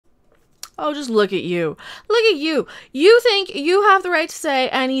Oh, just look at you. Look at you. You think you have the right to say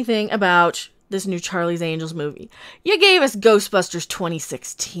anything about this new Charlie's Angels movie. You gave us Ghostbusters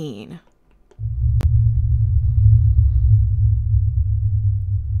 2016.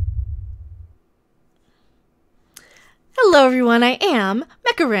 Hello everyone, I am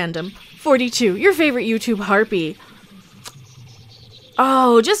Mecha Random 42, your favorite YouTube harpy.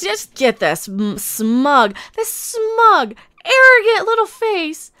 Oh, just get this smug, arrogant little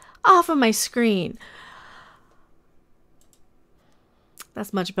face off of my screen.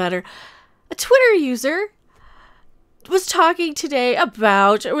 That's much better. A Twitter user was talking today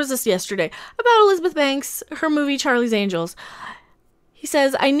about, or was this yesterday, about Elizabeth Banks, her movie Charlie's Angels. He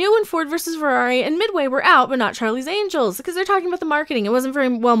says, I knew when Ford vs. Ferrari and Midway were out, but not Charlie's Angels, because they're talking about the marketing. It wasn't very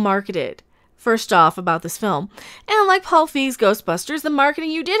well marketed, first off, about this film. And like Paul Feig's Ghostbusters, the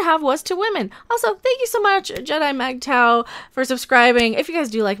marketing you did have was to women. Also, thank you so much, Jedi Magtao, for subscribing. If you guys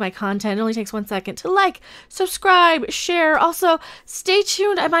do like my content, it only takes 1 second to like, subscribe, share. Also, stay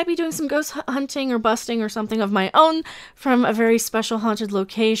tuned. I might be doing some ghost hunting or busting or something of my own from a very special haunted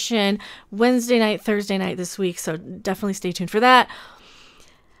location Wednesday night, Thursday night this week, so definitely stay tuned for that.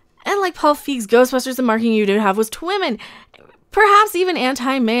 And like Paul Feig's Ghostbusters, the marketing you did have was to women. Perhaps even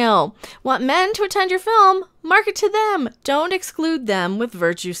anti-male. Want men to attend your film? Market to them. Don't exclude them with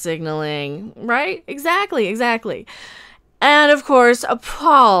virtue signaling. Right? Exactly. And of course,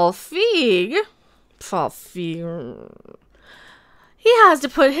 Paul Feig, he has to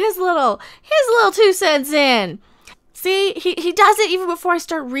put his little 2 cents in. See, he does it even before I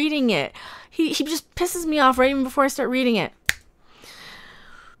start reading it. He just pisses me off right even before I start reading it.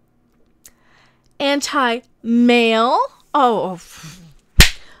 Anti-male. Oh,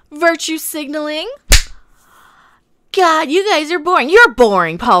 virtue signaling. God, you guys are boring. You're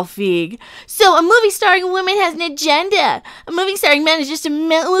boring, Paul Feig. So a movie starring a woman has an agenda. A movie starring men is just a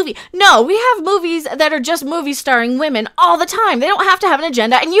movie. No, we have movies that are just movies starring women all the time. They don't have to have an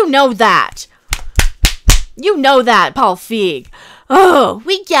agenda, and you know that. You know that, Paul Feig. Oh,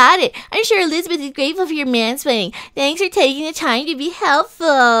 we got it. I'm sure Elizabeth is grateful for your mansplaining. Thanks for taking the time to be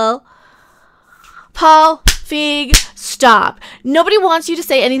helpful. Paul Feig, stop. Nobody wants you to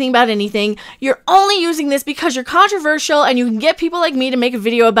say anything about anything. You're only using this because you're controversial and you can get people like me to make a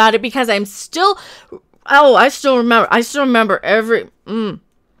video about it because I'm still... Oh, I still remember every...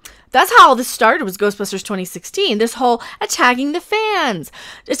 That's how all this started, was Ghostbusters 2016. This whole attacking the fans.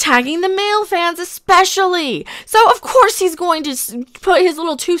 Attacking the male fans especially. So, of course, he's going to put his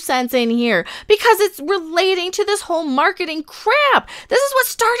little 2 cents in here. Because it's relating to this whole marketing crap. This is what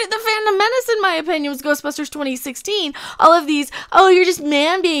started the fandom menace, in my opinion, was Ghostbusters 2016. All of these, oh, you're just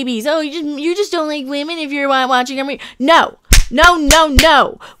man babies. Oh, you just don't like women if you're watching them. No.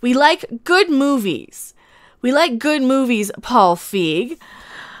 We like good movies. We like good movies, Paul Feig.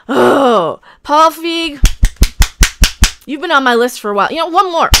 Oh, Paul Feig, you've been on my list for a while. You know, one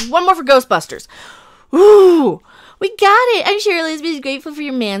more for Ghostbusters. Ooh, we got it. I'm sure Elizabeth is grateful for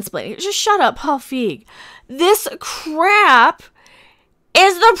your mansplaining. Just shut up, Paul Feig. This crap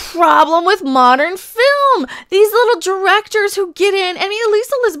is the problem with modern film. These little directors who get in. I mean, at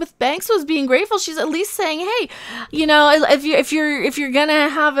least Elizabeth Banks was being grateful. She's at least saying, hey, you know, if you're gonna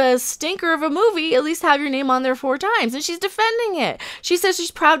have a stinker of a movie, at least have your name on there 4 times. And she's defending it. She says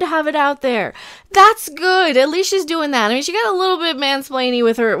she's proud to have it out there. That's good. At least she's doing that. I mean, she got a little bit mansplaining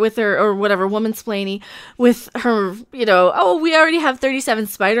with her, or whatever, womansplaining with her, you know, oh, we already have 37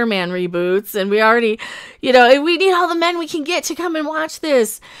 Spider-Man reboots, and we already, you know, we need all the men we can get to come and watch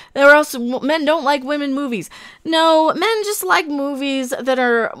this, or else men don't like women movies. No, men just like movies that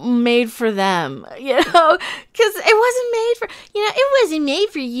are made for them, you know, because it wasn't made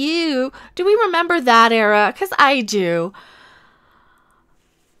for you. Do we remember that era? Because I do.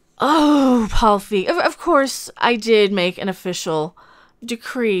 Oh, Paul Feig. Of course, I did make an official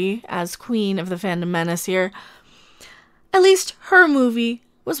decree as queen of the fandom menace here. At least her movie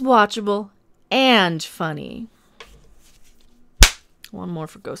was watchable and funny. One more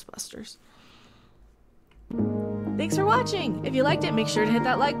for Ghostbusters. Thanks for watching. If you liked it, make sure to hit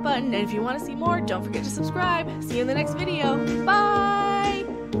that like button. And if you want to see more, don't forget to subscribe. See you in the next video. Bye!